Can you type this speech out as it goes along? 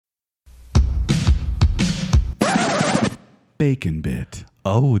bacon bit.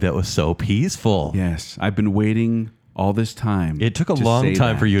 Oh, that was so peaceful. Yes, I've been waiting all this time. It took a long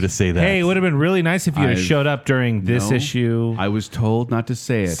time for you to say that. Hey, it would have been really nice if you had showed up during this No, issue. I was told not to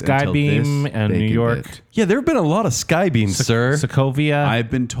say it. Skybeam until this and New bacon York. bit. Yeah, there have been a lot of Skybeams, sir. Sokovia. I've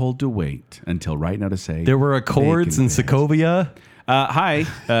been told to wait until right now to say There were Accords bacon in bit. Sokovia. Hi,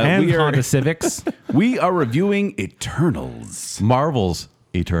 and we are Honda Civics. we are reviewing Eternals. Marvel's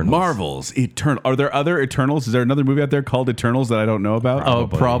Eternals. Marvel's Eternal. Are there other Eternals? Is there another movie out there called Eternals that I don't know about? Oh,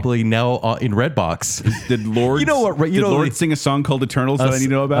 probably now in Redbox. Did Lord? You know what, right, you did know, Lord sing a song called Eternals that I need to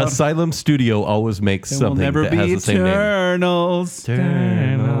know about? Asylum Studio always makes There will something never that be has the same name. Eternals.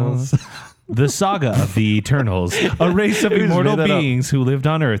 Eternals. The saga of the Eternals, a race of Who just immortal made that up? beings who lived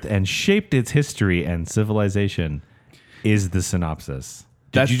on Earth and shaped its history and civilization, is the synopsis.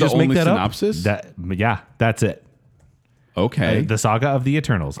 That's you the just make only that up? synopsis? That's it. Okay. The saga of the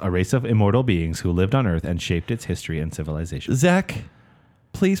Eternals, a race of immortal beings who lived on Earth and shaped its history and civilization. Zach,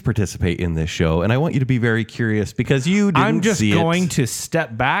 please participate in this show, and I want you to be very curious because you didn't I'm just see going it. to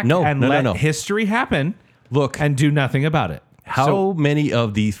step back No, and no, no, let no. history happen. Look, And do nothing about it. how many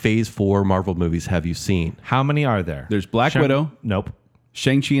of the Phase 4 Marvel movies have you seen? How many are there? There's Black Widow, Nope.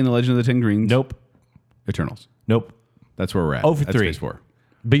 Shang-Chi and the Legend of the Ten Rings. Nope. Eternals. Nope. That's where we're at. Over That's 3. Phase 4.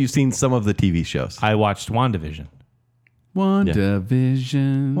 But you've seen some of the TV shows. I watched WandaVision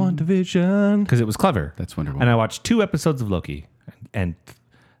WandaVision. WandaVision. because it was clever. That's Wonder And Woman. I watched 2 episodes of Loki and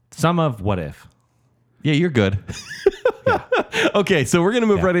some of What If. Yeah, you're good. Okay, so we're going to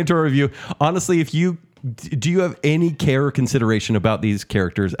move right into our review. Honestly, do you have any care or consideration about these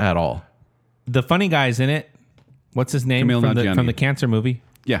characters at all? The funny guy's in it. What's his name Kumail Nanjiani. from the cancer movie?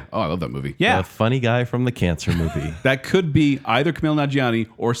 Yeah. Oh, I love that movie. Yeah. The funny guy from the cancer movie. That could be either Kumail Nanjiani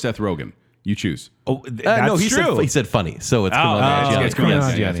or Seth Rogen. You choose. Oh, that's no, true. he said funny, so it's Kumail Nanjiani. it's Kumail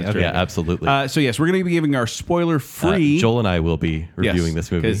Yes. Nanjiani. Yes, Okay. Yeah, absolutely. So yes, we're going to be giving our spoiler-free. Joel and I will be reviewing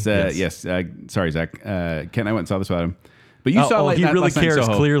this movie. Sorry, Zach. Kent and I went and saw this without him. But you saw he really last night in cares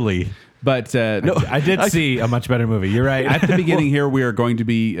Soho. Clearly. But no, I did see a much better movie. You're right. at the beginning here, we are going to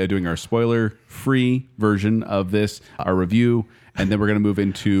be doing our spoiler-free version of this, our review, and then we're going to move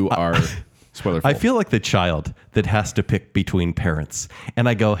into our spoiler. I feel like the child that has to pick between parents, and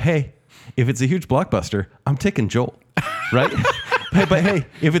I go, "Hey, if it's a huge blockbuster, I'm taking Joel, right? but hey,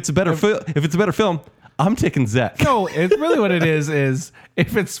 if it's a better film, I'm taking Zach." No, it's really what it is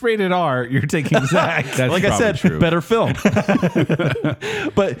if it's rated R, you're taking Zach. That's Like I probably said, true. better film.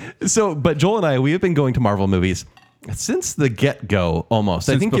 but Joel and I, we have been going to Marvel movies since the get-go almost.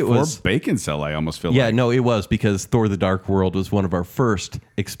 Since I think it before was Bacon Cell. I almost feel Yeah, like. no, it was because Thor: The Dark World was one of our first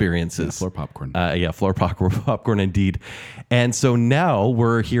experiences. Floor popcorn. Floor popcorn indeed. And so now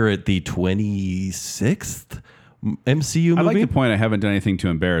we're here at the 26th MCU movie. I'd like to point I haven't done anything to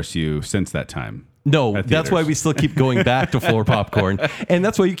embarrass you since that time. No, at that's why theaters. we still keep going back to floor popcorn, and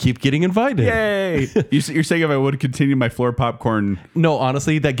that's why you keep getting invited. Yay! You're saying if I would continue my floor popcorn, No,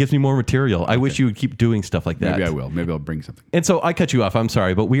 honestly, that gives me more material. I wish you would keep doing stuff like that. maybe I will. Maybe I'll bring something. And so I cut you off. I'm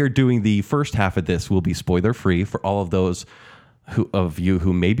sorry, but we are doing the first half of this will be spoiler free for all of those of you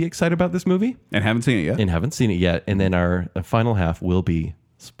who may be excited about this movie And haven't seen it yet. and haven't seen it yet. And then our final half will be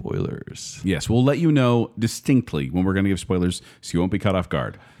spoilers. Yes, we'll let you know distinctly when we're going to give spoilers, so you won't be caught off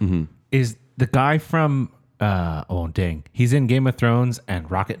guard. Is the guy from he's in Game of Thrones and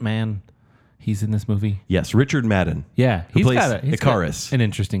Rocket Man. He's in this movie. Yes, Richard Madden. Yeah, Who plays he's Icarus. an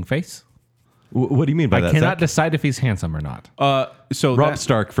interesting face. What do you mean by I that? cannot Zach? decide if he's handsome or not. So Rob that-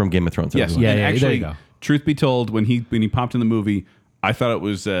 Stark from Game of Thrones. Yes, everyone. Yeah, and yeah, there actually, you go. truth be told, when he popped in the movie, I thought it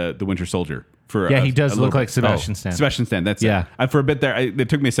was the Winter Soldier. Yeah, he does a little look like bit. Sebastian Stan. Sebastian Stan. That's Yeah. it. For a bit there, it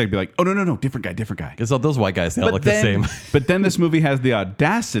took me a second to be like, oh no, different guy. Because all those white guys, they all look then, the same. But then this movie has the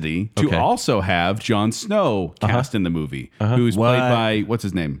audacity to Okay. also have Jon Snow cast in the movie, who's played by what's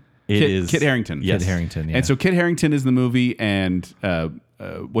his name? Kit Harington. Yes. Kit Harington. Yeah. And so Kit Harington is in the movie, and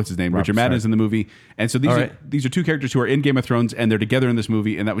what's his name? Richard Madden is in the movie. And so All right. these are two characters who are in Game of Thrones, and they're together in this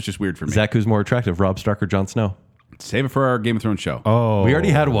movie, and that was just weird for me. Zach, who's more attractive, Rob Stark or Jon Snow? Save it for our Game of Thrones show. We already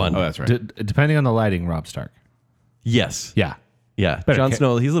had one. Oh, that's right. Depending on the lighting, Rob Stark. Yes. Yeah, Yeah. Better Jon ca-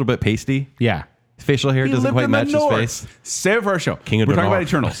 Snow, he's a little bit pasty. yeah. His facial hair He doesn't lived quite in the match his North. face. Save it for our show. King of We're the talking about North.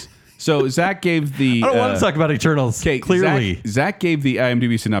 Eternals. So Zach gave the. I don't want to talk about Eternals. Okay, Clearly. Zach gave the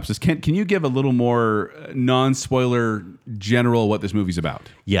IMDb synopsis. Can you give a little more non-spoiler general what this movie's about?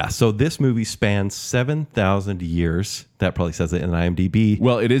 Yeah. So this movie spans 7,000 years. That probably says it in IMDb.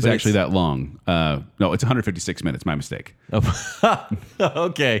 Well, it is But actually it's- that long. No, it's 156 minutes. My mistake.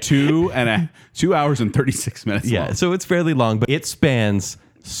 Okay. 2 hours and 36 minutes. Yeah, long. so it's fairly long, but it spans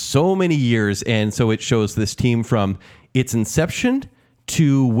so many years, and so it shows this team from its inception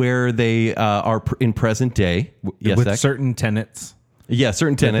to where they are in present day. Yes, with Zach? certain tenets. Yeah,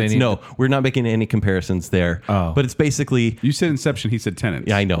 certain tenants. need No, we're not making any comparisons there. Oh. But it's basically, You said Inception. He said Tenants.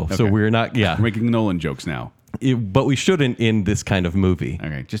 yeah, I know. So Okay. we're not, yeah. We're making Nolan jokes now. But we shouldn't in this kind of movie.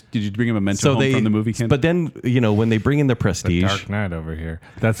 Okay. Just did you bring him a mental So home they, from the movie? Ken? but then, when they bring in the prestige, Dark Knight over here.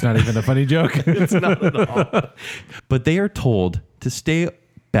 That's not even a funny joke. but they are told to stay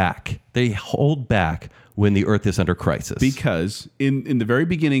back. They hold back when the earth is under crisis. because in the very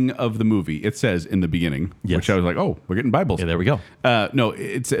beginning of the movie, it says in the beginning, Yes. which I was like, oh, we're getting Bibles. Yeah, there we go. No,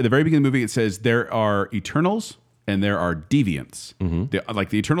 it's at the very beginning of the movie. It says there are Eternals and there are deviants. Like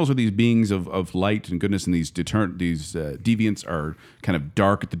the Eternals are these beings of light and goodness, and these deviants are kind of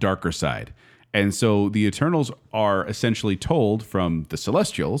dark at the darker side. And so the Eternals are essentially told from the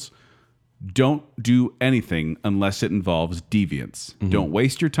Celestials, don't do anything unless it involves deviants. Don't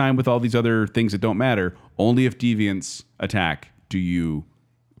waste your time with all these other things that don't matter. Only if deviants attack do you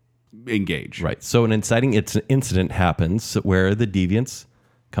engage. Right. So an inciting incident happens where the deviants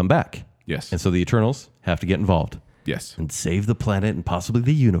come back. Yes. And so the Eternals have to get involved Yes. and save the planet and possibly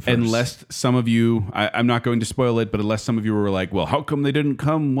the universe. Unless some of you, I'm not going to spoil it, but unless some of you were like, well, how come they didn't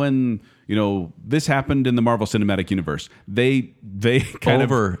come when, this happened in the Marvel Cinematic Universe? They kind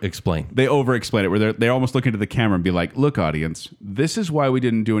of over-explain. they over-explain it where they almost look into the camera and be like, look, audience, this is why we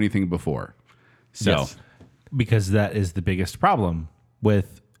didn't do anything before. So Yes. Because that is the biggest problem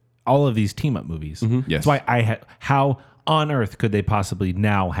with all of these team up movies. Yes. That's why how on earth could they possibly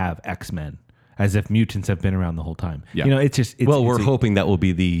now have X-Men as if mutants have been around the whole time? Yeah. We're hoping that will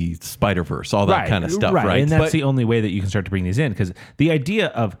be the Spider-Verse, all that kind of stuff, right? And that's But- the only way that you can start to bring these in, because the idea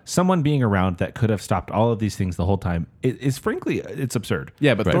of someone being around that could have stopped all of these things the whole time is frankly, it's absurd.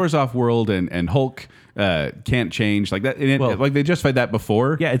 yeah, but Right. Thor's off-world and Hulk can't change like that. And like they justified that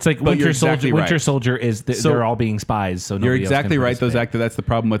before. Yeah, it's like but you're Winter Soldier. exactly Winter right. Soldier is they're all being spies. So You're nobody else exactly can right, though, participate. Zach. That's the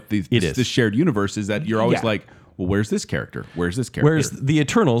problem with is. this shared universe is that you're always Yeah. like, well, where's this character? Where's this character? Whereas the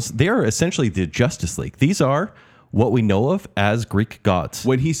Eternals, they are essentially the Justice League. These are what we know of as Greek gods.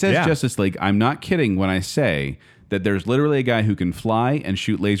 When he says Yeah. Justice League, I'm not kidding when I say that there's literally a guy who can fly and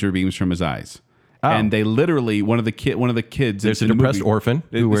shoot laser beams from his eyes. And they literally one of the kids. There's in a the depressed movie, orphan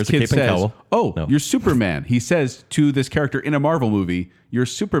who this wears a kid cape and says, cowl. Oh, No. you're Superman. He says to this character in a Marvel movie, "You're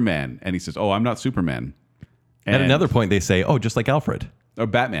Superman," and he says, "Oh, I'm not Superman." At another point, they say, "Oh, just like Alfred." or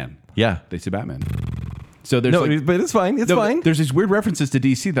Batman. Yeah. They say Batman. So there's No, like, but it's fine. It's no, fine. There's these weird references to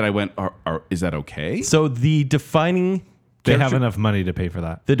DC that I went, is that okay? So the defining They have character- enough money to pay for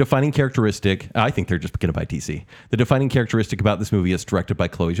that. The defining characteristic, I think they're just going to buy DC. The defining characteristic about this movie is directed by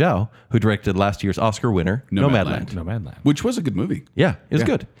Chloe Zhao, who directed last year's Oscar winner, Nomadland. Nomadland. Which was a good movie. Yeah, it was Yeah.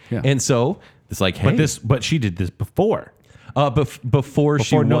 good. Yeah. And so it's like, hey, But she did this before. before she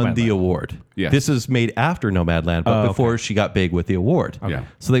Before won the Nomadland. award. Yes. This is made after Nomadland, but Oh, before she got big with the award. Yeah.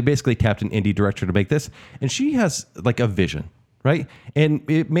 So they basically tapped an indie director to make this, and she has like a vision, right? And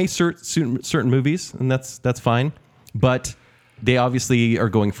it may suit certain movies, and that's fine, but they obviously are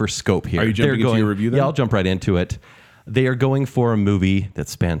going for scope here. Are you jumping They're into your review then? Yeah, I'll jump right into it. They are going for a movie that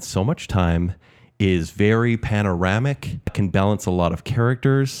spans so much time, is very panoramic, can balance a lot of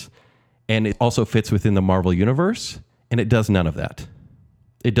characters, and it also fits within the Marvel universe, and it does none of that.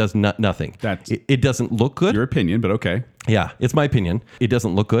 It does nothing. It doesn't look good. Your opinion, but okay. Yeah, it's my opinion. It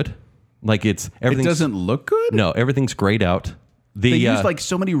doesn't look good. Like It everything doesn't look good? No, everything's grayed out. They used like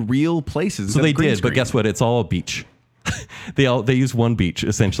so many real places. so instead they of green did, but screen. guess what? It's all a beach. They use one beach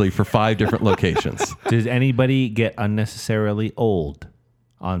essentially for 5 different locations. Did anybody get unnecessarily old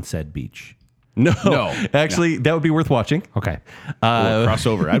on said beach? No, No. actually, that would be worth watching. Okay.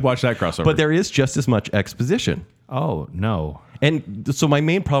 Crossover. I'd watch that crossover. But there is just as much exposition. Oh no. And so my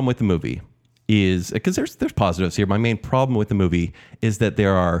main problem with the movie is because there's positives here. My main problem with the movie is that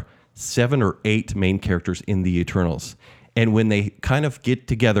there are 7 or 8 main characters in the Eternals. And when they kind of get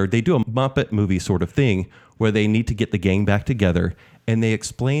together, they do a Muppet movie sort of thing where they need to get the gang back together and they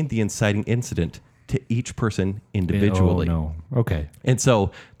explain the inciting incident to each person individually. Oh no. Okay. And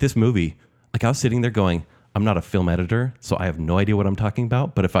so this movie, like I was sitting there going, I'm not a film editor, so I have no idea what I'm talking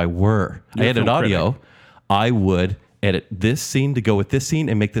about. But if I were, I a edit film audio, critic. I would edit this scene to go with this scene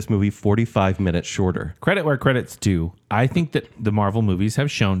and make this movie 45 minutes shorter. Credit where credit's due. I think that the Marvel movies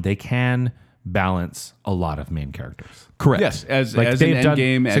have shown they can balance a lot of main characters. Correct. yes, as Like in they've done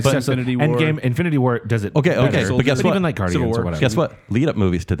Endgame, as successful- Infinity War. Infinity War does it. Okay, better. but guess But what? even like Civil Guardians War. or whatever. Guess what? Lead up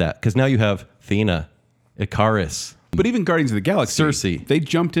movies to that. Because now you have Athena, Icarus. But even Guardians of the Galaxy, Cersei. they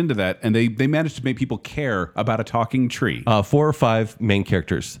jumped into that and they managed to make people care about a talking tree. 4 or 5 main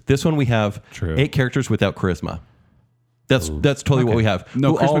characters. This one we have True. 8 characters without charisma. That's totally what we have.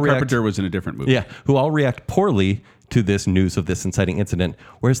 no, Who Chris all react- Carpenter was in a different movie. Yeah, who all react poorly to this news of this inciting incident.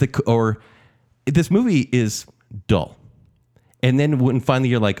 Whereas this movie is dull. And then when finally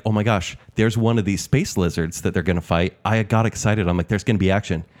you're like, oh my gosh, there's one of these space lizards that they're going to fight. I got excited. I'm like, there's going to be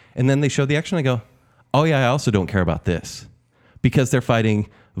action. And then they show the action. I go, oh yeah, I also don't care about this because they're fighting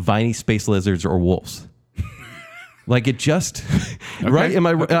viney space lizards or wolves. Like it just, right? Am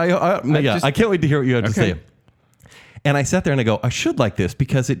I can't wait to hear what you have to say. And I sat there and I go, I should like this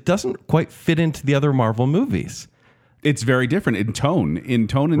because it doesn't quite fit into the other Marvel movies. It's very different in tone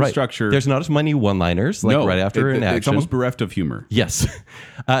and structure. There's not as many one-liners like right after an action. It's almost bereft of humor. Yes.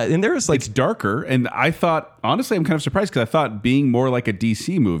 And there's like... It's darker. And I thought, honestly, I'm kind of surprised because I thought being more like a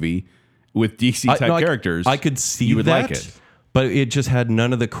DC movie with DC type characters, I could see you would that, like it. But it just had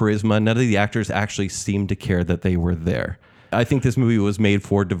none of the charisma. None of the actors actually seemed to care that they were there. I think this movie was made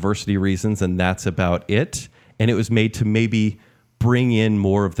for diversity reasons, and that's about it. And it was made to maybe bring in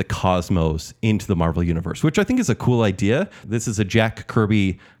more of the cosmos into the Marvel Universe, which I think is a cool idea. This is a Jack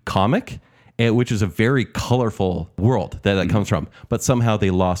Kirby comic, which is a very colorful world that comes from. But somehow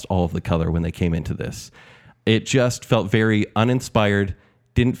they lost all of the color when they came into this. It just felt very uninspired,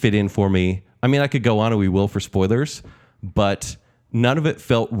 didn't fit in for me. I mean, I could go on and we will for spoilers, but none of it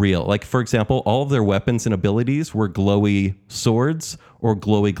felt real. Like, for example, all of their weapons and abilities were glowy swords or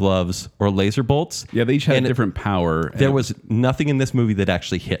glowy gloves or laser bolts. Yeah, they each had a different power. There was nothing in this movie that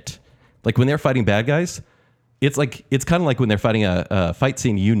actually hit. Like when they're fighting bad guys, it's kind of like when they're fighting a fight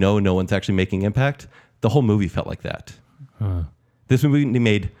scene, no one's actually making impact. The whole movie felt like that. This movie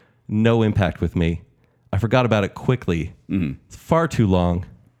made no impact with me. I forgot about it quickly. It's far too long.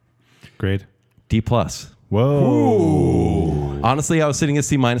 Grade? D+. Whoa. Ooh. Honestly, I was sitting at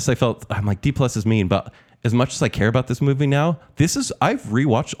C-. I'm like, D+ is mean, but as much as I care about this movie now, I've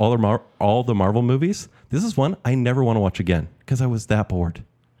rewatched all the Marvel movies. This is one I never want to watch again because I was that bored.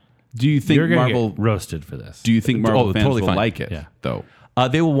 Do you think You're gonna Marvel get roasted for this? Do you think Marvel fans totally will fine. like it? Yeah. Though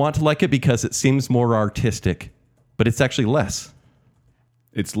They will want to like it because it seems more artistic, but it's actually less.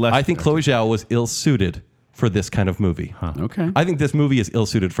 it's less. I think Chloe Zhao was ill-suited for this kind of movie. Okay. I think this movie is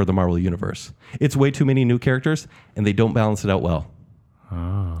ill-suited for the Marvel Universe. It's way too many new characters, and they don't balance it out well.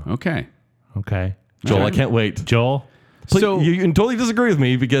 Okay. Okay. Joel, I can't wait. Joel? Please, So- you can totally disagree with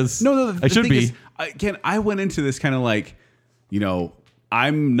me because No. I should thing be. is, I went into this kind of like,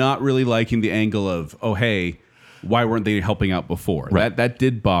 I'm not really liking the angle of, oh, hey, why weren't they helping out before? Right. That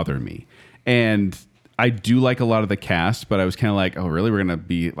did bother me. And I do like a lot of the cast, but I was kind of like, oh, really? We're going to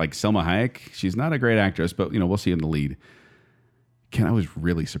be like Selma Hayek? She's not a great actress, but, we'll see in the lead. I was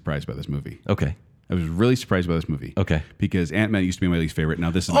really surprised by this movie. Okay. I was really surprised by this movie. Okay. Because Ant-Man used to be my least favorite. Now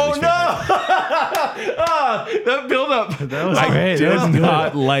this is my least favorite. That build-up. That was I great. did That was good.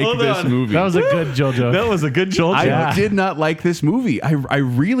 not like Hold this on. movie. That was a good Joel joke. That was a good Joel joke. I did not like this movie. I'm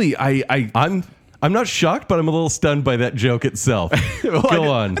not shocked, but I'm a little stunned by that joke itself. Well,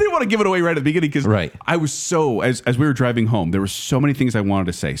 Go on. I didn't want to give it away right at the beginning because Right. I was so, as we were driving home, there were so many things I wanted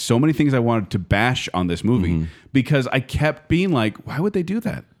to say, so many things I wanted to bash on this movie because I kept being like, why would they do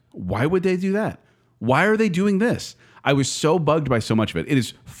that? Why would they do that? Why are they doing this? I was so bugged by so much of it. It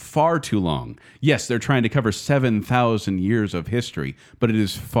is far too long. Yes, they're trying to cover 7,000 years of history, but it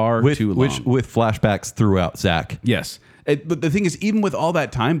is far too long. With flashbacks throughout, Zach. Yes. But the thing is, even with all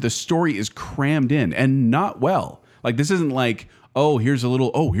that time, the story is crammed in and not well. Like, this isn't like, here's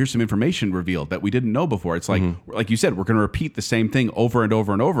some information revealed that we didn't know before. It's like, like you said, we're going to repeat the same thing over and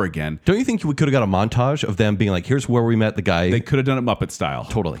over and over again. Don't you think we could have got a montage of them being like, here's where we met the guy? They could have done it Muppet style.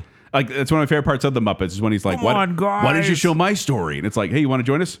 Totally. Like, that's one of my favorite parts of the Muppets is when he's like, Come on, why didn't you guys." show my story? And it's like, hey, you want to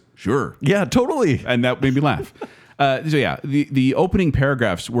join us? Sure. Yeah, totally. And that made me laugh. So yeah, the opening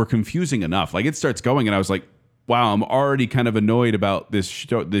paragraphs were confusing enough. Like, it starts going and I was like, wow, I'm already kind of annoyed about this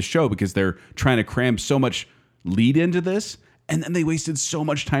show because they're trying to cram so much lead into this. And then they wasted so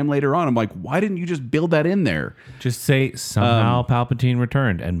much time later on. I'm like, why didn't you just build that in there? Just say somehow Palpatine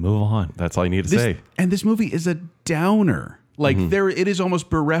returned and move on. That's all you need to say. And this movie is a downer. Like it is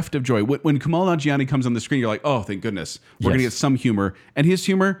almost bereft of joy. When Kumail Nanjiani comes on the screen, you're like, oh, thank goodness. We're going to get some humor. And his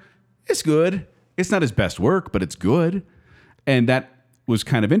humor is good. It's not his best work, but it's good. And that was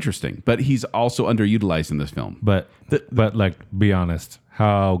kind of interesting. But he's also underutilized in this film. But like, be honest.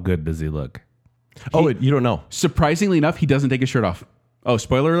 How good does he look? You don't know. Surprisingly enough, he doesn't take his shirt off. Oh,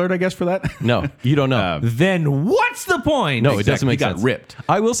 spoiler alert, I guess, for that? No, you don't know. Then what's the point? No, it doesn't make He got sense. ripped.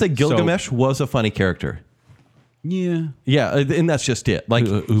 I will say Gilgamesh was a funny character. Yeah. Yeah, and that's just it. Like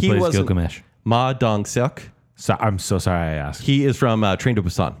Who he plays wasn't- Gilgamesh? Ma Dong-seok. So, I'm so sorry I asked. He is from Train to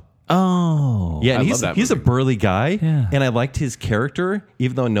Busan. Oh. Yeah, and I he's love that a movie. burly guy, Yeah. and I liked his character,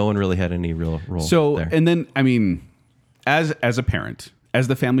 even though no one really had any real role. So, there. and then, I mean, as a parent, as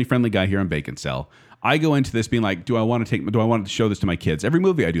the family-friendly guy here on Bacon Cell, I go into this being like, do I want to show this to my kids? Every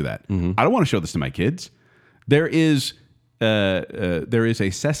movie I do that. I don't want to show this to my kids. There is a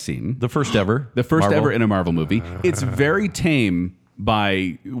sex scene. The first ever. The first Marvel. ever in a Marvel movie. It's very tame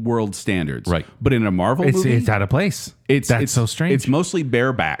by world standards. Right. But in a Marvel movie, It's out of place. That's so strange. It's mostly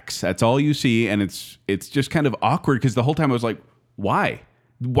barebacks. That's all you see, and it's just kind of awkward because the whole time I was like, why?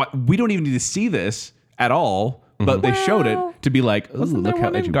 What? We don't even need to see this at all. But they showed it to be like, ooh, Wasn't look there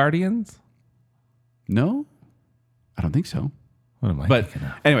how one in Guardians? No, I don't think so. What am I But thinking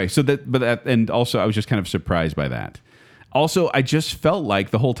of? anyway, and also I was just kind of surprised by that. Also, I just felt like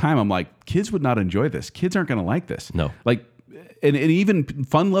the whole time I'm like, kids would not enjoy this. Kids aren't going to like this. No. Like, and even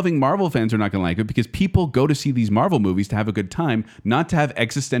fun-loving Marvel fans are not going to like it because people go to see these Marvel movies to have a good time, not to have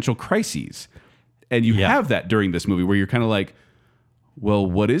existential crises. And you have that during this movie where you're kind of like, well,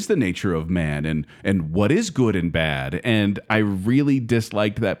 what is the nature of man and what is good and bad? And I really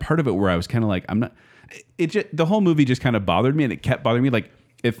disliked that part of it where I was kind of like, the whole movie just kind of bothered me, and it kept bothering me. Like,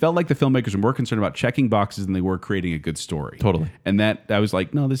 it felt like the filmmakers were more concerned about checking boxes than they were creating a good story. Totally. And that I was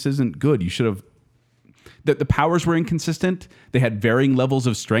like, no, this isn't good. You should have. The powers were inconsistent. They had varying levels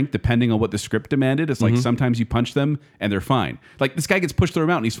of strength depending on what the script demanded. It's like sometimes you punch them and they're fine. Like, this guy gets pushed through a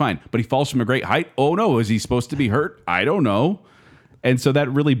mountain, he's fine, but he falls from a great height. Oh no, is he supposed to be hurt? I don't know. And so that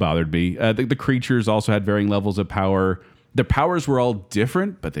really bothered me. The creatures also had varying levels of power. Their powers were all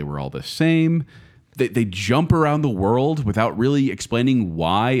different, but they were all the same. They jump around the world without really explaining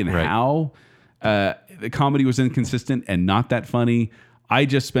why and how. The comedy was inconsistent and not that funny. I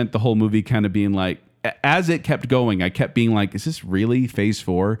just spent the whole movie kind of being like, as it kept going, I kept being like, is this really phase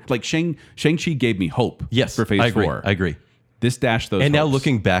 4? Like, Shang-Chi gave me hope for phase 4. I agree. This dashed those And now hopes.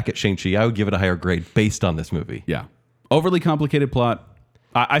 looking back at Shang-Chi, I would give it a higher grade based on this movie. Yeah. Overly complicated plot.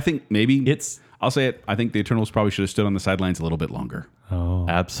 I think maybe I'll say it. I think the Eternals probably should have stood on the sidelines a little bit longer.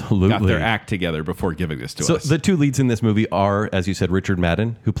 Absolutely. Got their act together before giving this to So us. the two leads in this movie are, as you said, Richard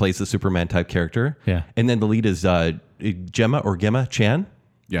Madden, who plays the Superman type character. Yeah. And then the lead is Gemma Chan.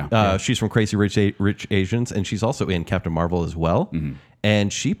 Yeah. She's from Crazy Rich Asians, and she's also in Captain Marvel as well. Mm-hmm.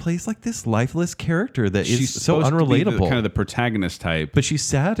 And she plays like this lifeless character that is She's so supposed to be unrelatable. kind of the protagonist type. But she's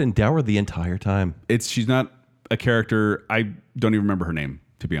sad and dour the entire time. She's not a character. I don't even remember her name,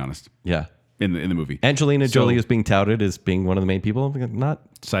 to be honest, Yeah. in the movie. Angelina So- Jolie is being touted as being one of the main people. Not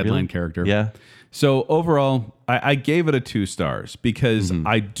Sideline really. character. Yeah. So overall, I gave it a 2 stars because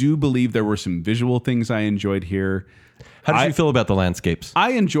I do believe there were some visual things I enjoyed here. How did you feel about the landscapes?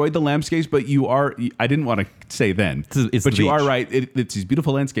 I enjoyed the landscapes, but I didn't want to say then. It's but the you are beach. right. It's these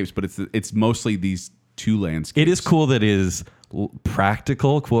beautiful landscapes, but it's mostly these 2 landscapes. It is cool that it is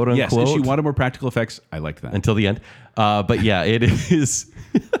practical, quote unquote. Yes, and she wanted more practical effects. I liked that. Until the end. But yeah, it is.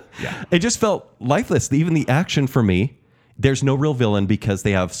 It just felt lifeless. Even the action for me, there's no real villain because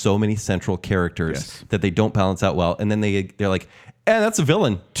they have so many central characters that they don't balance out well. And then they're like, that's a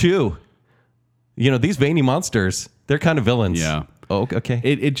villain too. These veiny monsters, they're kind of villains. Yeah. Oh, okay.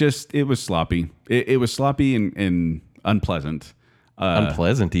 It was sloppy. It was sloppy and unpleasant.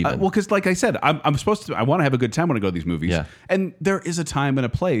 Unpleasant even. Well, because like I said, I want to have a good time when I go to these movies. Yeah. And there is a time and a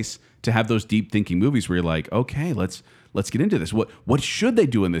place to have those deep thinking movies where you're like, okay, let's get into this. What should they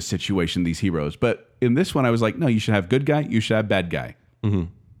do in this situation, these heroes? But in this one, I was like, no, you should have good guy, you should have bad guy. Mm-hmm.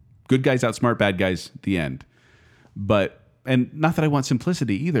 Good guys outsmart bad guys, the end. And not that I want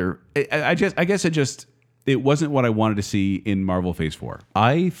simplicity either. I guess it wasn't what I wanted to see in Marvel Phase 4.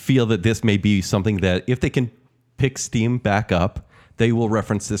 I feel that this may be something that if they can pick steam back up, they will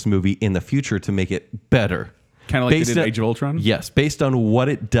reference this movie in the future to make it better. Kind of like they did Age of Ultron? Yes, based on what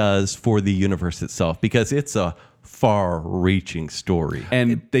it does for the universe itself, because it's a far-reaching story.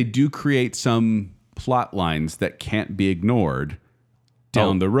 And they do create some plot lines that can't be ignored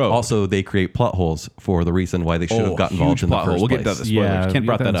down the road. Also, they create plot holes for the reason why they should have gotten involved huge in the plot hole. first We'll place. get to the spoilers. Can't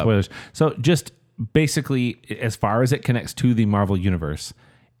brought that up. Spoilers. So just basically, as far as it connects to the Marvel universe,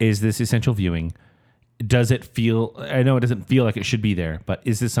 is this essential viewing? Does it feel? I know it doesn't feel like it should be there, but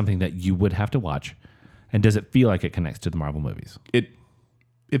is this something that you would have to watch? And does it feel like it connects to the Marvel movies? It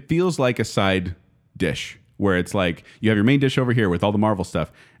feels like a side dish where it's like you have your main dish over here with all the Marvel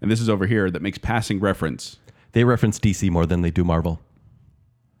stuff, and this is over here that makes passing reference. They reference DC more than they do Marvel.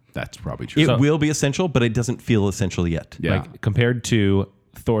 That's probably true. It will be essential, but it doesn't feel essential yet. Yeah. Like compared to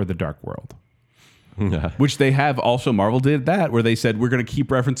Thor: The Dark World. Which they have also, Marvel did that, where they said, we're going to keep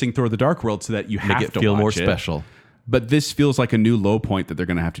referencing Thor: The Dark World so that you have Make it to feel watch more it. special. But this feels like a new low point that they're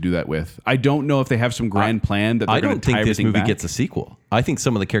going to have to do that with. I don't know if they have some grand plan that they're I going don't to tie think this everything movie back. gets a sequel. I think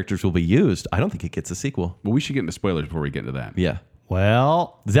some of the characters will be used. I don't think it gets a sequel. Well, we should get into spoilers before we get into that. Yeah.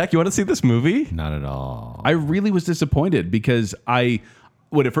 Well, Zach, you want to see this movie? not at all. I really was disappointed because I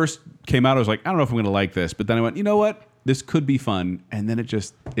when it first came out, I was like, I don't know if I'm going to like this. But then I went, you know what? This could be fun. And then it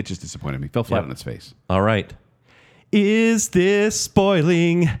just disappointed me. Fell flat on its face. All right. Is this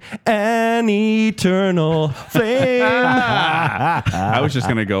spoiling an eternal flame? I was just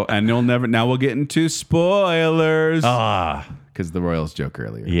going to go, and now we'll get into spoilers. Because the Royals joke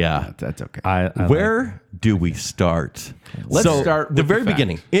earlier. Yeah. That's okay. Where do we start? Let's start with the very the fact.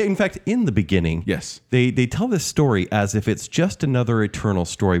 beginning. In fact, in the beginning, Yes. they tell this story as if it's just another eternal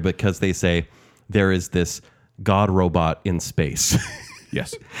story because they say there is this God robot in space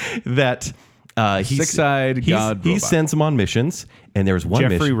Yes. that Six-eyed he God robot. sends them on missions, and there's one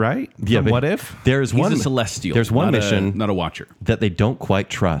Jeffrey mission. Wright? Yeah, From but What If? There's He's one a celestial. There's one not mission not a watcher. that they don't quite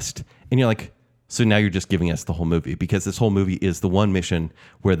trust, and you're like, so now you're just giving us the whole movie because this whole movie is the one mission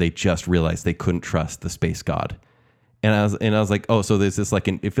where they just realized they couldn't trust the space god. And I was like, oh, so there's this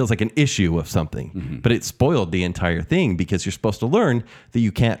it feels like an issue of something, but it spoiled the entire thing because you're supposed to learn that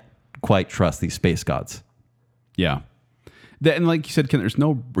you can't quite trust these space gods. Yeah. And like you said, Ken, there's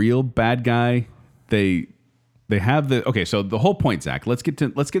no real bad guy. They have so the whole point, Zach, let's get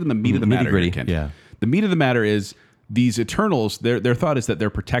in the meat of the matter Nitty-gritty, here, Ken. yeah. The meat of the matter is these Eternals, their thought is that they're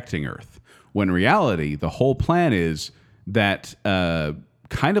protecting Earth. When in reality, the whole plan is that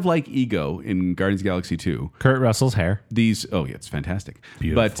kind of like Ego in Guardians of the Galaxy 2, Kurt Russell's hair. it's fantastic.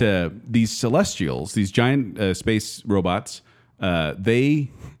 Beautiful. But these Celestials, these giant space robots, they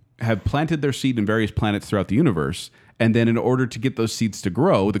have planted their seed in various planets throughout the universe. And then in order to get those seeds to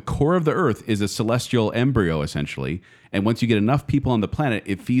grow, the core of the Earth is a celestial embryo, essentially. And once you get enough people on the planet,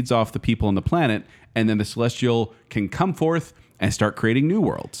 it feeds off the people on the planet. And then the celestial can come forth and start creating new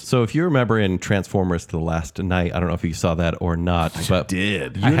worlds. So if you remember in Transformers: The Last Night, I don't know if you saw that or not, but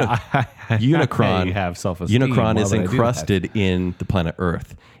did. Unicron, You have self-esteem. Unicron Why is would I do that? encrusted in the planet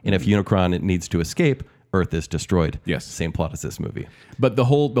Earth, and if Unicron needs to escape, Earth is destroyed. Yes. Same plot as this movie. But the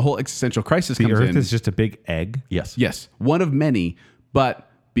whole existential crisis The comes Earth in. is just a big egg. Yes. Yes, one of many, but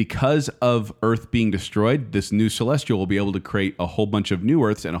because of Earth being destroyed, this new celestial will be able to create a whole bunch of new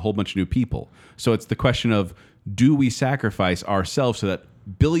Earths and a whole bunch of new people. So it's the question of, do we sacrifice ourselves so that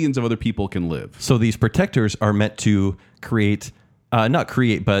billions of other people can live? So these protectors are meant to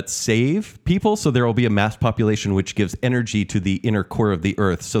but save people. So there will be a mass population which gives energy to the inner core of the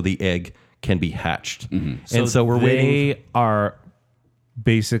Earth, so the egg can be hatched. And so we're waiting. They are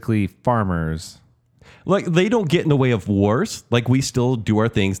basically farmers. Like, they don't get in the way of wars. Like, we still do our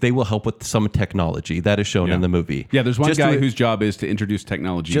things. They will help with some technology that is shown in the movie. Yeah, there's one Just guy to- whose job is to introduce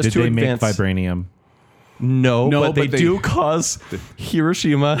technology. Just Did to they make advance- vibranium? No, No, but they but do cause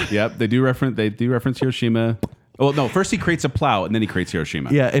Hiroshima. Yep, they do reference Hiroshima. Well, no, first he creates a plow and then he creates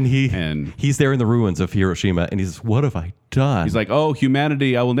Hiroshima. Yeah, and And- he's there in the ruins of Hiroshima, and he says, "What have I done?" He's like, "Oh,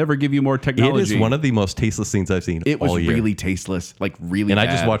 humanity, I will never give you more "It technology." is one of the most tasteless things I've seen It was all year." really tasteless, like really and I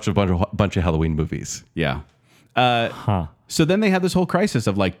bad. just watched a bunch of Halloween movies. Yeah. So then they have this whole crisis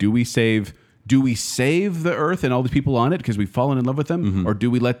of like, do we save the Earth and all the people on it because we've fallen in love with them, or do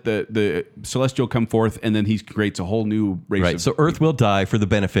we let the celestial come forth and then he creates a whole new race? Right. Of, So Earth will die for the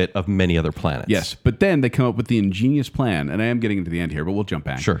benefit of many other planets. yes, but then they come up with the ingenious plan, and I am getting into the end here, but we'll jump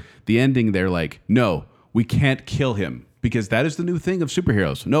back. Sure. The ending, they're like, no, we can't kill him because that is the new thing of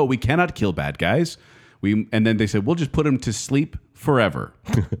superheroes. No, we cannot kill bad guys. And then they said, we'll just put him to sleep forever.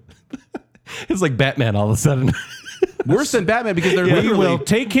 It's like Batman all of a sudden. Worse than Batman because they're We literally will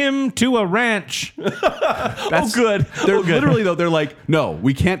take him to a ranch. Oh, good. They're Oh, good. literally though. They're like, no,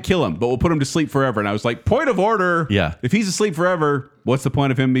 we can't kill him, but we'll put him to sleep forever. And I was like, point of order. Yeah. If he's asleep forever, what's the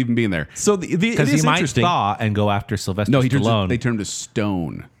point of him even being there? So it Because he is might interesting. thaw and go after Sylvester No, Stallone. they turn him to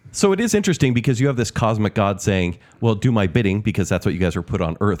stone. So it is interesting because you have this cosmic God saying, "Well, do my bidding," because that's what you guys were put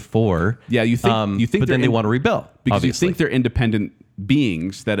on Earth for. Yeah, you think but they're then they want to rebel because obviously. you think they're independent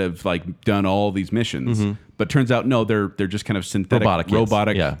beings that have like done all these missions, but turns out no, they're just kind of synthetic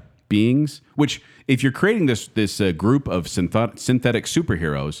Robotic kids. Yeah. beings. Which, if you're creating this group of synthetic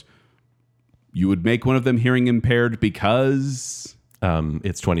superheroes, you would make one of them hearing impaired because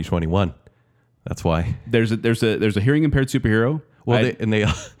It's 2021. That's why. there's a hearing impaired superhero. Well,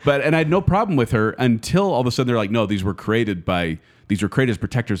 I had no problem with her until all of a sudden they're like, no, these were created as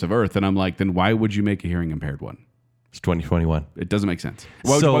protectors of Earth, and I'm like, then why would you make a hearing impaired one? it's 2021. It doesn't make sense.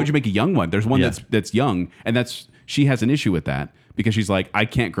 Why So- would you make a young one? There's one Yeah. that's young, and she has an issue with that because she's like, I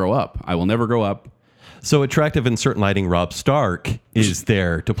can't grow up. I will never grow up. So attractive in certain lighting, Rob Stark is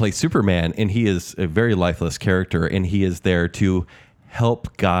there to play Superman, and he is a very lifeless character, and he is there to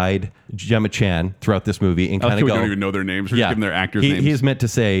help guide Gemma Chan throughout this movie and kind of we go. don't even know their names. We're just giving their actors' names. He is meant to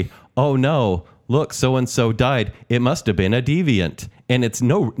say, "Oh no, look, so and so died. It must have been a deviant," and it's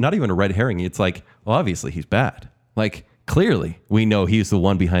not even a red herring. It's like, well, obviously he's bad. Like clearly we know he's the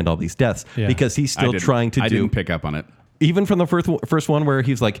one behind all these deaths because he's still trying to I do. didn't pick up on it. Even from the first one where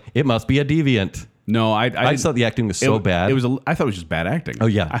he's like, it must be a deviant. No, I just thought the acting was so bad. I thought it was just bad acting. Oh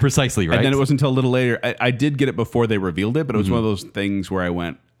yeah, precisely right. And then it wasn't until a little later. I did get it before they revealed it, but it was one of those things where I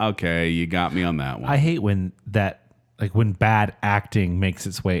went, okay, you got me on that one. I hate when when bad acting makes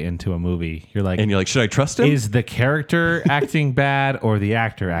its way into a movie. You're like, should I trust him? is the character acting bad or the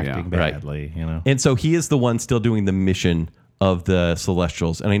actor acting right. badly? You know. And so he is the one still doing the mission of the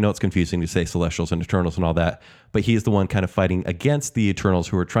Celestials. And I know it's confusing to say Celestials and Eternals and all that, but he is the one kind of fighting against the Eternals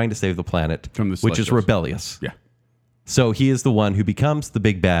who are trying to save the planet, From the which is Celestials. rebellious. Yeah. So he is the one who becomes the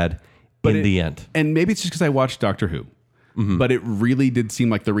big bad in the end. And maybe it's just because I watched Doctor Who. But it really did seem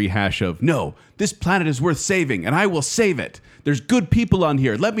like the rehash of, no, this planet is worth saving, and I will save it. There's good people on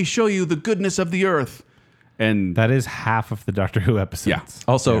here. Let me show you the goodness of the earth. And That is half of the Doctor Who episodes. Yeah.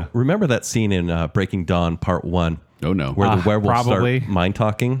 Also, remember that scene in Breaking Dawn Part 1? Oh, no. Where the werewolves probably. start mind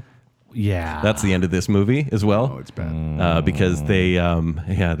talking? Yeah. That's the end of this movie as well. Oh, it's bad. Because they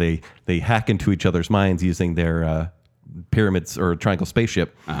hack into each other's minds using their pyramids or triangle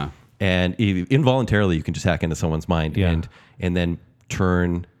spaceship, and involuntarily you can just hack into someone's mind and then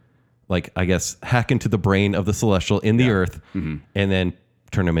turn, hack into the brain of the Celestial in the Earth, and then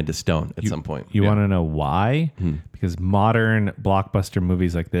turn them into stone at some point. You want to know why? Because modern blockbuster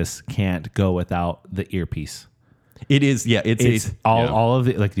movies like this can't go without the earpiece. It is, It's all of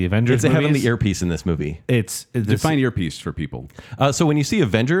the the Avengers. It's a movies, heavenly earpiece in this movie. It's Define earpiece for people. So when you see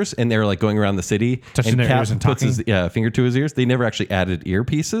Avengers and they're going around the city Touching their Cap ears and puts his talking? finger to his ears, they never actually added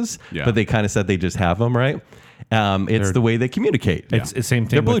earpieces, but they kind of said they just have them, right? It's the way they communicate. It's the same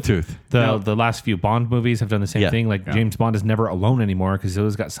thing. They're with Bluetooth. The last few Bond movies have done the same thing. James Bond is never alone anymore because he's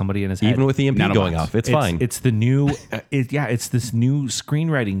always got somebody in his head. Even with the EMP going Nanobots. off, it's fine. It's the new. It's this new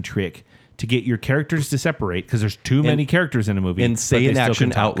screenwriting trick to get your characters to separate because there's too many characters in a movie. And say an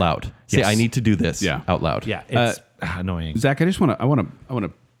action out loud. Say, Yes. I need to do this Yeah. out loud. Yeah, it's annoying. Zach, I want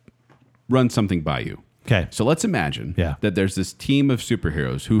to run something by you. Okay. So let's imagine Yeah. that there's this team of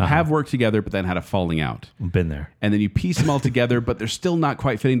superheroes who have worked together but then had a falling out. Been there. And then you piece them all together, but they're still not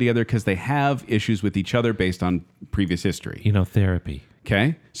quite fitting together because they have issues with each other based on previous history. Therapy.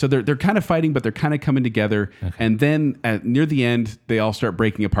 Okay, so they're kind of fighting, but they're kind of coming together. And then near the end, they all start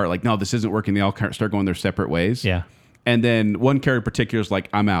breaking apart. Like, no, this isn't working. They all start going their separate ways. Yeah. And then one character in particular is like,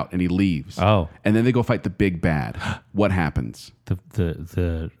 I'm out, and he leaves. Oh. And then they go fight the big bad. What happens?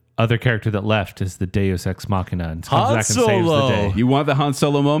 The other character that left is the Deus Ex Machina and Han comes back and saves the Solo. day. You want the Han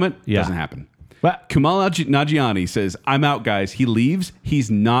Solo moment? Yeah. Doesn't happen. But Kumail Nanjiani says, I'm out, guys. He leaves. He's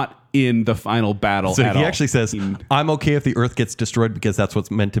not in the final battle So at he all. actually says, I'm okay if the Earth gets destroyed because that's what's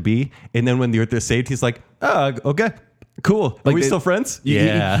meant to be. And then when the Earth is saved, he's like, okay, cool. Are we still friends?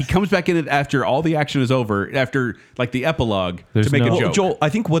 He comes back in it after all the action is over, after like the epilogue, There's to make no- a joke. Joel, I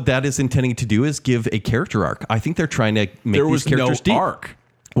think what that is intending to do is give a character arc. I think they're trying to make there these was characters no deep. arc.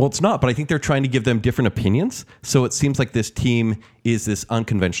 Well, it's not, but I think they're trying to give them different opinions. So it seems like this team is this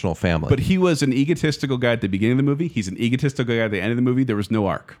unconventional family. But he was an egotistical guy at the beginning of the movie. He's an egotistical guy at the end of the movie. There was no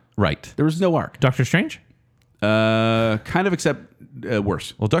arc. right. There was no arc. Doctor Strange? Kind of, except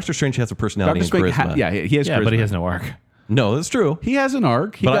worse. Well, Doctor Strange has a personality Doctor and Strange, charisma. he has Yeah, charisma. but he has no arc. No, that's true. He has an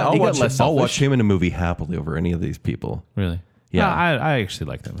arc. He But got, I'll he got watch less I'll watch selfish. him in a movie happily over any of these people. Really? Yeah. No, I actually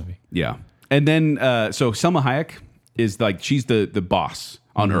like that movie. Yeah. And then, so Selma Hayek is like, she's the boss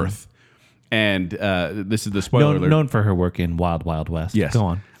on Earth. And this is the spoiler alert. Known for her work in Wild Wild West. Yes. Go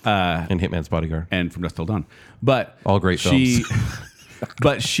on. And Hitman's Bodyguard. And From Dusk Till Dawn. But All great she, films.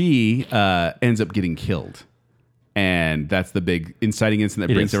 but she ends up getting killed. And that's the big inciting incident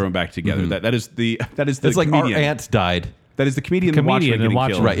that It brings is. everyone back together. That is the It's like our comedian. aunt died. That is the comedian Comedian Watchmen in getting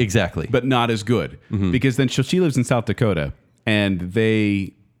Watchmen. killed. Right, exactly. But not as good. Because then she lives in South Dakota and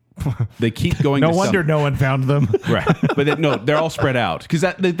they keep going No to wonder some, no one found them. right. But they're all spread out. Because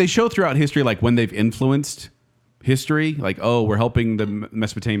they show throughout history like when they've influenced history, like, oh, we're helping the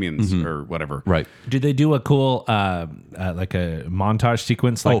Mesopotamians or whatever. Right. Did they do a cool like a montage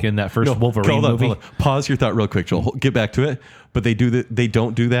sequence like in that first no, Wolverine hold on, movie? hold on. Pause your thought real quick, Joel. Get back to it. But they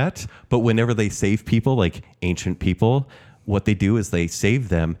don't do that. But whenever they save people, like ancient people, what they do is they save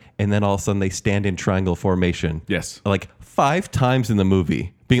them, and then all of a sudden they stand in triangle formation. Yes. Like 5 times in the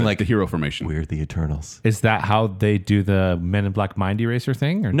movie, being like, The hero formation. we're the Eternals. Is that how they do the Men in Black Mind Eraser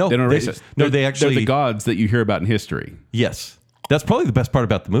thing? Or No, They don't erase it. No, they They're actually. the gods that you hear about in history. Yes. That's probably the best part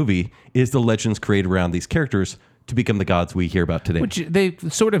about the movie is the legends created around these characters to become the gods we hear about today. Which they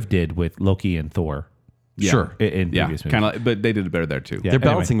sort of did with Loki and Thor. Yeah. Sure. In Yeah, previous movies. kind of, like, but they did it better there too. Yeah. They're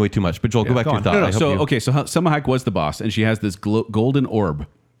balancing way too much. But Joel, go back to go your on. thought. No, I hope so you- okay, so Selma Hayek was the boss, and she has this golden orb,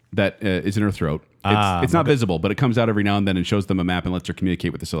 that is in her throat. It's not visible, but it comes out every now and then and shows them a map and lets her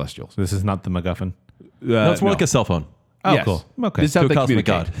communicate with the Celestials. This is not the MacGuffin. No, it's more like a cell phone. Oh, Yes. cool. Okay. This is how To a they cosmic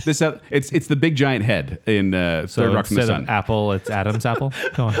communicate. god. This is how, it's the big giant head in so Third Rock from the instead Sun. of Apple, it's Adam's apple.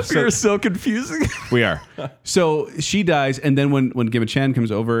 Go on. You're so confusing. We are. So she dies, and then when Gemma Chan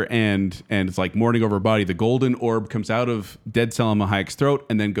comes over and it's like mourning over her body, the golden orb comes out of dead Salma Hayek's throat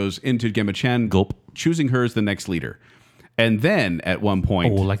and then goes into Gemma Chan, Gulp. choosing her as the next leader. And then at one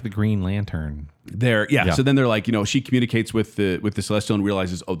point, Oh, like the Green Lantern. so then they're like, she communicates with the Celestial and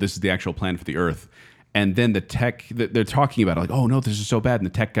realizes, oh, this is the actual plan for the Earth. And then the tech that they're talking about, like, oh no, this is so bad. And the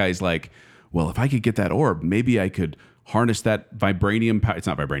tech guy's like, well, if I could get that orb, maybe I could harness that vibranium. It's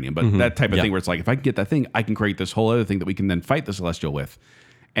not vibranium, but that type of thing where it's like, if I can get that thing, I can create this whole other thing that we can then fight the Celestial with.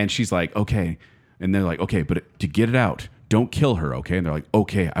 And she's like, okay. And they're like, okay, but to get it out, don't kill her, okay? And they're like,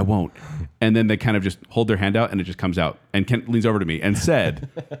 okay, I won't. And then they kind of just hold their hand out and it just comes out. And Kent leans over to me and said,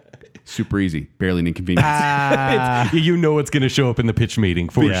 super easy, barely an inconvenience. You know it's going to show up in the pitch meeting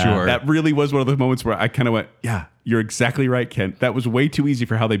for sure. That really was one of those moments where I kind of went, yeah, you're exactly right, Kent. That was way too easy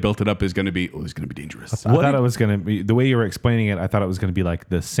for how they built it up is going to be, it's going to be dangerous. I thought it was going to be, the way you were explaining it, I thought it was going to be like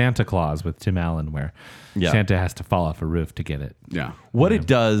the Santa Claus with Tim Allen, where Santa has to fall off a roof to get it. Yeah. What it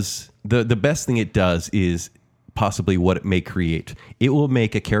does, the best thing it does is possibly what it may create. It will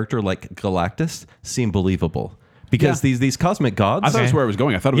make a character like Galactus seem believable. Because these cosmic gods... I thought that's where I was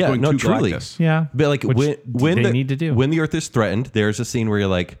going. I thought it was going to truly. Galactus. Yeah. But like Which when they need to do. when the Earth is threatened, there's a scene where you're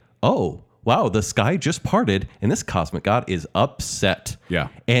like, oh, wow, the sky just parted and this cosmic god is upset. Yeah.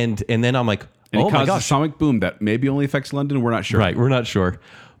 And then I'm like, And oh it my causes a gosh. sonic boom that maybe only affects London. We're not sure. Right, we're not sure.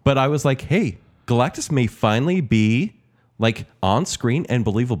 But I was like, hey, Galactus may finally be like on screen and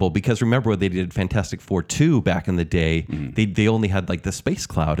believable, because remember when they did Fantastic Four 2 back in the day, they only had like the space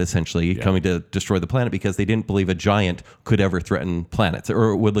cloud essentially coming to destroy the planet because they didn't believe a giant could ever threaten planets or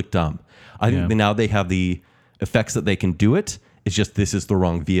it would look dumb. I think now they have the effects that they can do it. It's just this is the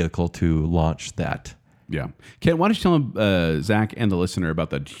wrong vehicle to launch that. Yeah. Ken, why don't you tell Zach and the listener about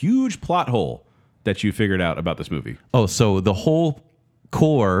the huge plot hole that you figured out about this movie? Oh, so the whole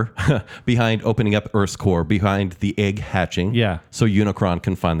core behind opening up Earth's core, behind the egg hatching, so Unicron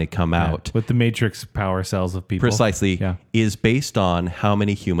can finally come out. With the Matrix power cells of people. Precisely, is based on how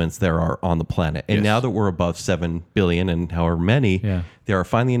many humans there are on the planet. And now that we're above 7 billion and however many, there are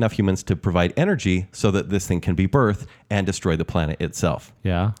finally enough humans to provide energy so that this thing can be birthed and destroy the planet itself.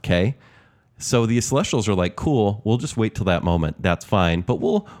 Yeah. Okay. So the Celestials are like, cool, we'll just wait till that moment. That's fine. But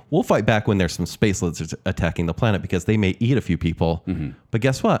we'll fight back when there's some space lizards attacking the planet because they may eat a few people. But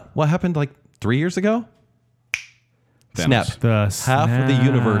guess what? What happened like 3 years ago? Thanos. Snap. Half of the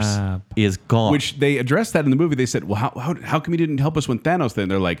universe is gone. Which they addressed that in the movie. They said, well, how come you didn't help us when Thanos then?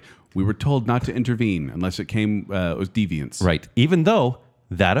 They're like, we were told not to intervene unless it was deviants. Right. Even though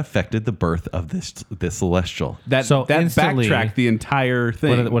that affected the birth of this Celestial. That instantly- backtracked the entire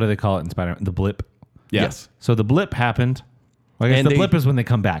thing. What do they call it in Spider-Man? The blip. Yes. So the blip happened. I guess And the blip is when they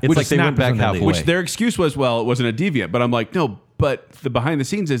come back. It's like they went back halfway. Which their excuse was, well, it wasn't a deviant. But I'm like, no, but the behind the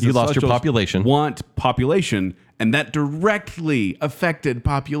scenes is You the lost your Celestials population. Want population, and that directly affected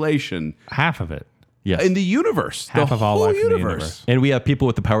population half of it. Yes. in the universe. Half the of all whole life in the universe. universe. And we have people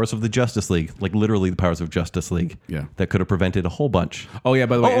with the powers of the Justice League, like literally the powers of Justice League, Yeah. that could have prevented a whole bunch. Oh yeah,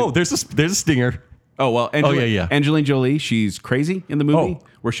 by the way. Oh, there's a stinger. Oh well, yeah. Angelina Jolie, she's crazy in the movie,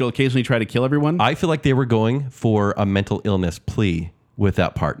 where she'll occasionally try to kill everyone. I feel like they were going for a mental illness plea with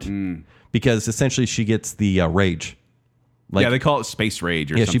that part, because essentially she gets the rage. Like, yeah, they call it space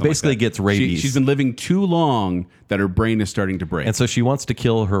rage. Or Yeah, something she basically like that. gets rabies. She's been living too long that her brain is starting to break. and so she wants to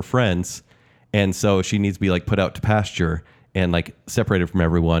kill her friends, and so she needs to be like put out to pasture and like separated from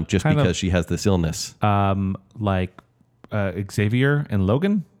everyone just Kind of- because she has this illness. Like Xavier and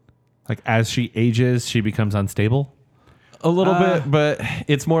Logan. Like as she ages, she becomes unstable. A little bit, but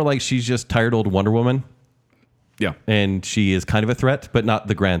it's more like she's just tired old Wonder Woman, yeah, and she is kind of a threat, but not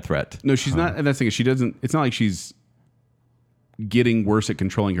the grand threat. no, she's not. And that's the thing. She doesn't. It's not like she's getting worse at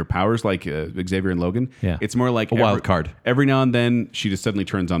controlling her powers like Xavier and Logan. Yeah. It's more like A wild card. Every now and then, she just suddenly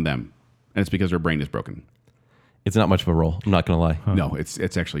turns on them, and it's because her brain is broken. It's not much of a role. I'm not going to lie. No, it's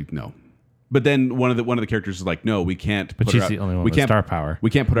actually no. But then one of the characters is like, no, we can't. But put she's her out. the only one we with can't star power. We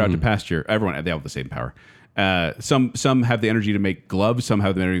can't put her out to pasture. Everyone, they all have the same power. Some have the energy to make gloves. Some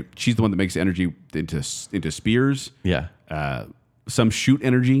have the energy. She's the one that makes energy into spears. Yeah. Some shoot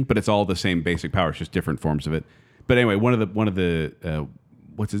energy, but it's all the same basic power. It's just different forms of it. But anyway, one of the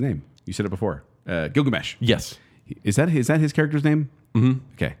what's his name? You said it before. Gilgamesh. Yes. Is that his character's name? Mm-hmm.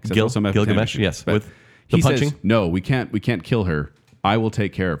 Okay. 'Cause that's also my Gilgamesh, name. yes, But with the he punching. says, no, we can't kill her. I will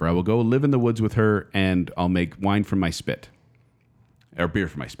take care of her. I will go live in the woods with her, and I'll make wine from my spit. or beer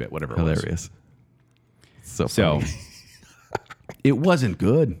for my spit, whatever it was. Hilarious. So So funny. it wasn't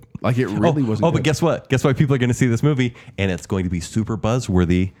good. Like it really wasn't. Oh, good. but guess what? Guess why people are going to see this movie? And it's going to be super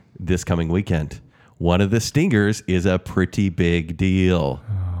buzzworthy this coming weekend. One of the stingers is a pretty big deal.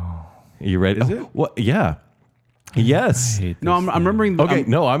 You ready? Is it? What? Yeah. Yes. I hate No, this I'm remembering. Okay,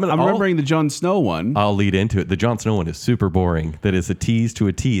 no, I'm remembering the Jon Snow one. I'll lead into it. The Jon Snow one is super boring. That is a tease to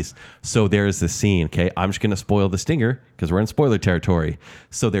a tease. So there's the scene. Okay, I'm just going to spoil the stinger because we're in spoiler territory.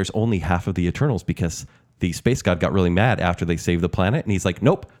 So there's only half of the Eternals because the space god got really mad after they saved the planet, and he's like,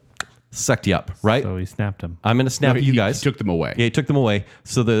 "Nope, sucked you up, right? So he snapped him. I'm going to snap No, you he guys." took them away. Yeah, he took them away.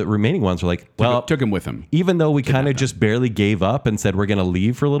 So the remaining ones were like, "Well, took him with him. even though we kind of just barely gave up and said we're going to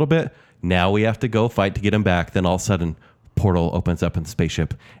leave for a little bit, now we have to go fight to get him back." Then all of a sudden, portal opens up in the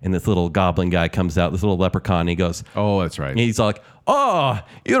spaceship, and this little goblin guy comes out, this little leprechaun. And he goes, Oh, that's right. and he's like, "Oh,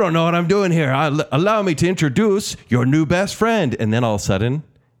 you don't know what I'm doing here. Allow me to introduce your new best friend." And then all of a sudden,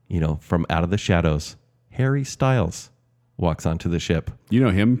 from out of the shadows, Harry Styles walks onto the ship. You know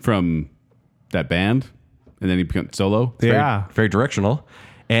him from that band, and then he becomes solo. It's Yeah. Very directional.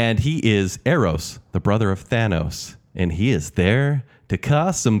 And he is Eros, the brother of Thanos. And he is there to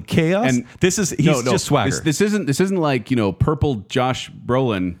cause some chaos. And he's just swagger. This isn't like purple Josh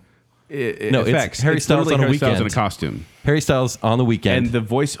Brolin. No, it's effects. Harry Styles literally on a Harry Styles in a weekend. costume. Harry Styles on the weekend. And the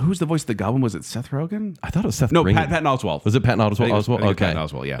voice. Who's the voice of the Goblin? Was it Seth Rogen? I thought it was Seth No, Green. Patton Oswalt. Was it Patton Oswalt? I think it was Okay. Patton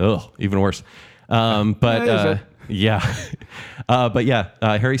Oswalt, yeah. Ugh, even worse. But Yeah, is it?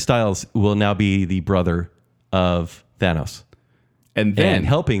 yeah. Harry Styles will now be the brother of Thanos And then and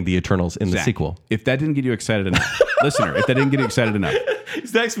helping the Eternals in the Zach, sequel. If that didn't get you excited enough, listener, if that didn't get you excited enough,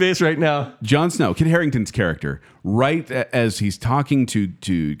 Zach's face right now. Jon Snow, Kit Harington's character, right as he's talking to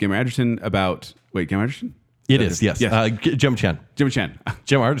Gemma Arterton about Gemma Arterton? It is, yes. Yes. Jim Chan. Gemma Chan.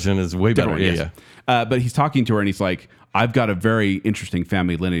 Jim Arterton is way better. Different one, Yeah, yes. yeah. But he's talking to her and he's like, I've got a very interesting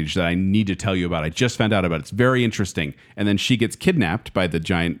family lineage that I need to tell you about. I just found out about it. It's very interesting. And then she gets kidnapped by the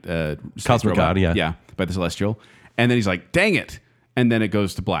giant Cosmic robot. god, yeah. Yeah, by the Celestial. And then he's like, dang it. And then it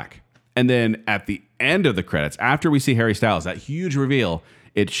goes to black. And then at the end of the credits, after we see Harry Styles, that huge reveal,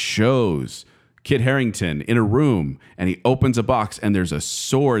 it shows Kit Harington in a room and he opens a box and there's a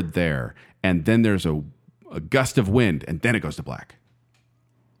sword there. And then there's a gust of wind and then it goes to black.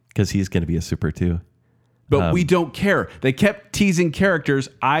 Because he's going to be a super too. But we don't care. They kept teasing characters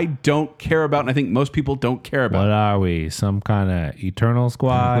I don't care about, and I think most people don't care about. What are we? Some kind of Eternal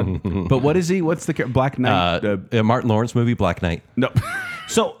Squad? But what is he? What's the Black Knight? A Martin Lawrence movie, Black Knight. No,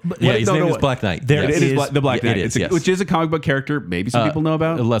 So, but Yeah, his no, name no, is Black Knight. there Yes. it is is- the Black yeah, Knight, it is, yes. which is a comic book character. Maybe some people know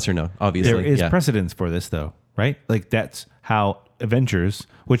about. Lesser known, obviously. there is yeah. precedence for this, though, right? Like that's how Avengers,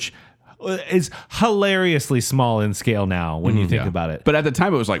 which is hilariously small in scale now when you think about it. But at the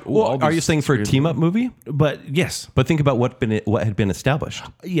time, it was like, ooh, all Well, are these you saying for a team up movie? But yes, But think about what had been established.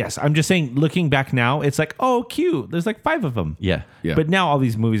 yes, I'm just saying. Looking back now, it's like, oh, cute. There's like 5 of them. Yeah. Yeah. But now all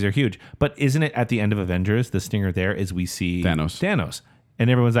these movies are huge. But isn't it at the end of Avengers, the stinger there is we see Thanos. And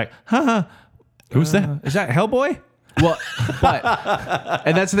everyone's like, Who's that? is that Hellboy? Well, but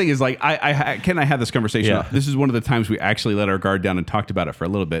and that's the thing is like I had this conversation. Yeah. This is one of the times we actually let our guard down and talked about it for a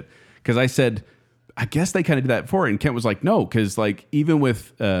little bit because I said, I guess they kind of did that before, and Kent was like, no, because like even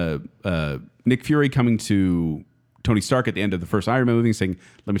with Nick Fury coming to Tony Stark at the end of the first Iron Man movie and saying,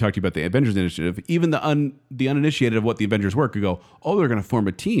 let me talk to you about the Avengers Initiative, even the uninitiated of what the Avengers were could go, oh, they're going to form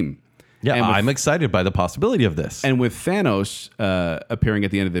a team. Yeah, And with- I'm excited by the possibility of this. And with Thanos appearing at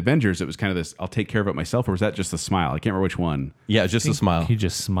the end of the Avengers, it was kind of this, I'll take care of it myself, or was that just a smile? I can't remember which one. Yeah, it's just a smile. He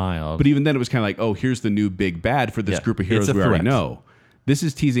just smiled. But even then, it was kind of like, oh, here's the new big bad for this Yeah, group of it's heroes a we already threat. know. This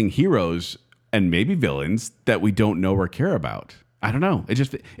is teasing heroes and maybe villains that we don't know or care about. I don't know.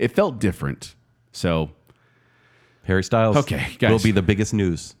 It felt different. So Harry Styles Okay, guys. will be the biggest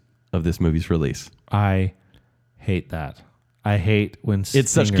news of this movie's release. I hate that. I hate when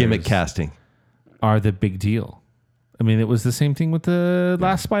It's such gimmick stingers casting. are the big deal. I mean, it was the same thing with the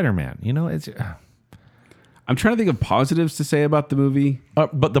last Spider-Man. You know, it's I'm trying to think of positives to say about the movie.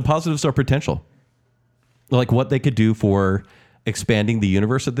 But the positives are potential. Like what they could do for expanding the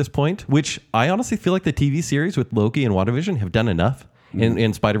universe at this point, which I honestly feel like the TV series with Loki and WandaVision have done enough.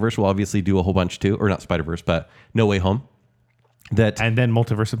 And Spider-Verse will obviously do a whole bunch too. Or not Spider-Verse, but No Way Home. and then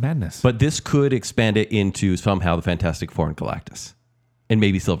Multiverse of Madness. But this could expand it into somehow the Fantastic Four and Galactus. And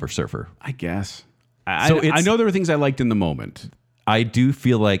maybe Silver Surfer. I guess. So I it's- know there were things I liked in the moment. I do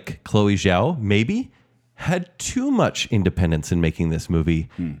feel like Chloe Zhao maybe had too much independence in making this movie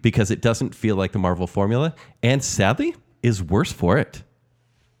because it doesn't feel like the Marvel formula, and sadly is worse for it.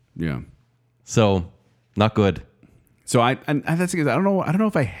 Yeah. So not good. So and that's because I don't know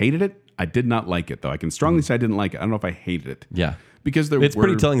if I hated it. I did not like it though. I can strongly say I didn't like it. I don't know if I hated it. Yeah. because there It's were,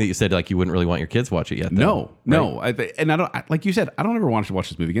 pretty telling that you said like you wouldn't really want your kids to watch it yet. Though, No. And I don't like you said. I don't ever want to watch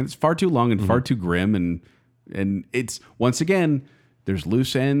this movie again. It's far too long and far too grim, and it's once again there's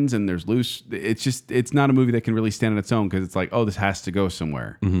loose ends and there's loose. It's not a movie that can really stand on its own because it's like, oh, this has to go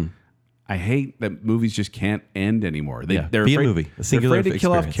somewhere. I hate that movies just can't end anymore. They're be afraid, a movie, a they're singular afraid to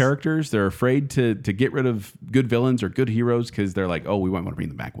kill off experience. characters. They're afraid to get rid of good villains or good heroes because they're like, oh, we might want to bring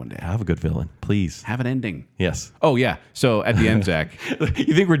them back one day. Have a good villain, please. Have an ending. Yes. Oh yeah. So at the end, Zach, You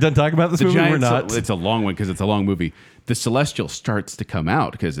think we're done talking about this movie? We're not. It's a long one because it's a long movie. The Celestial starts to come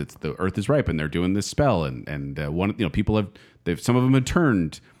out because it's the Earth is ripe and they're doing this spell and one people have some of them have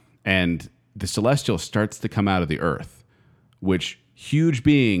turned and the Celestial starts to come out of the Earth, which huge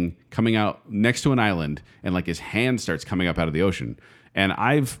being coming out next to an island and like his hand starts coming up out of the ocean. And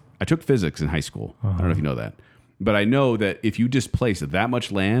I took physics in high school. I don't know if you know that. But I know that if you displace that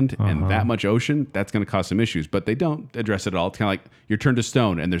much land and that much ocean, that's going to cause some issues. But they don't address it at all. It's kind of like you're turned to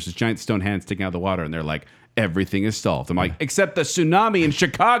stone and there's this giant stone hand sticking out of the water and they're like, everything is solved. I'm like, except the tsunami in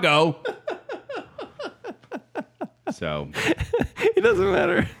Chicago. So It doesn't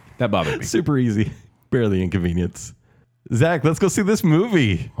matter. that bothered me. Super easy. Barely inconvenience. Zach, let's go see this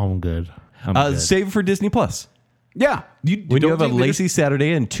movie. I'm good. I'm good. Save it for Disney Plus. Yeah. When you have a lazy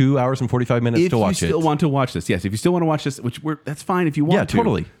Saturday and 2 hours and 45 minutes if to watch you still it. want to watch this, yes. If you still want to watch this, that's fine if you want Yeah, to.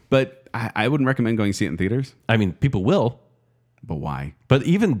 totally. But I wouldn't recommend going to see it in theaters. I mean, people will. But why? But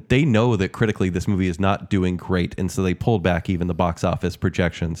even they know that critically this movie is not doing great. And so they pulled back even the box office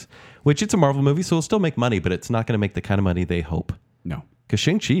projections, which it's a Marvel movie, so it'll still make money, but it's not going to make the kind of money they hope. No. Because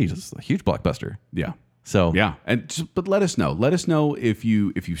Shang-Chi is a huge blockbuster. Yeah. So Yeah, but let us know. Let us know if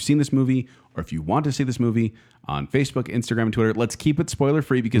you've seen this movie or if you want to see this movie on Facebook, Instagram, and Twitter. Let's keep it spoiler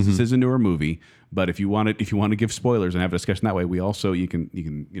free because this is a newer movie. But if you want to give spoilers and have a discussion that way, we also you can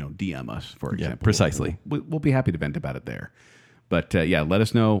DM us for example. precisely. We'll be happy to vent about it there. But let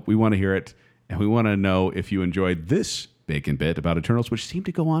us know. We want to hear it, and we want to know if you enjoyed this bacon bit about Eternals, which seemed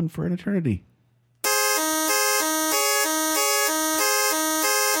to go on for an eternity.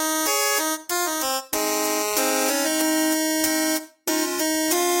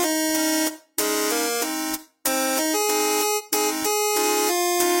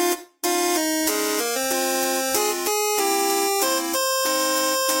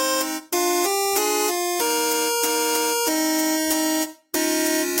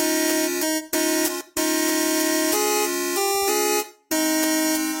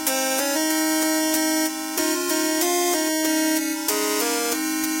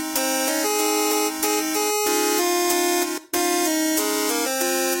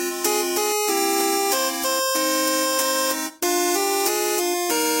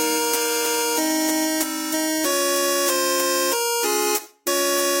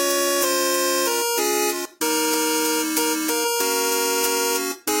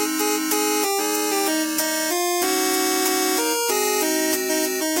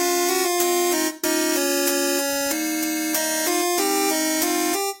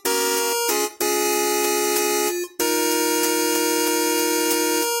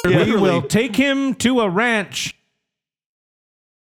 We will take him to a ranch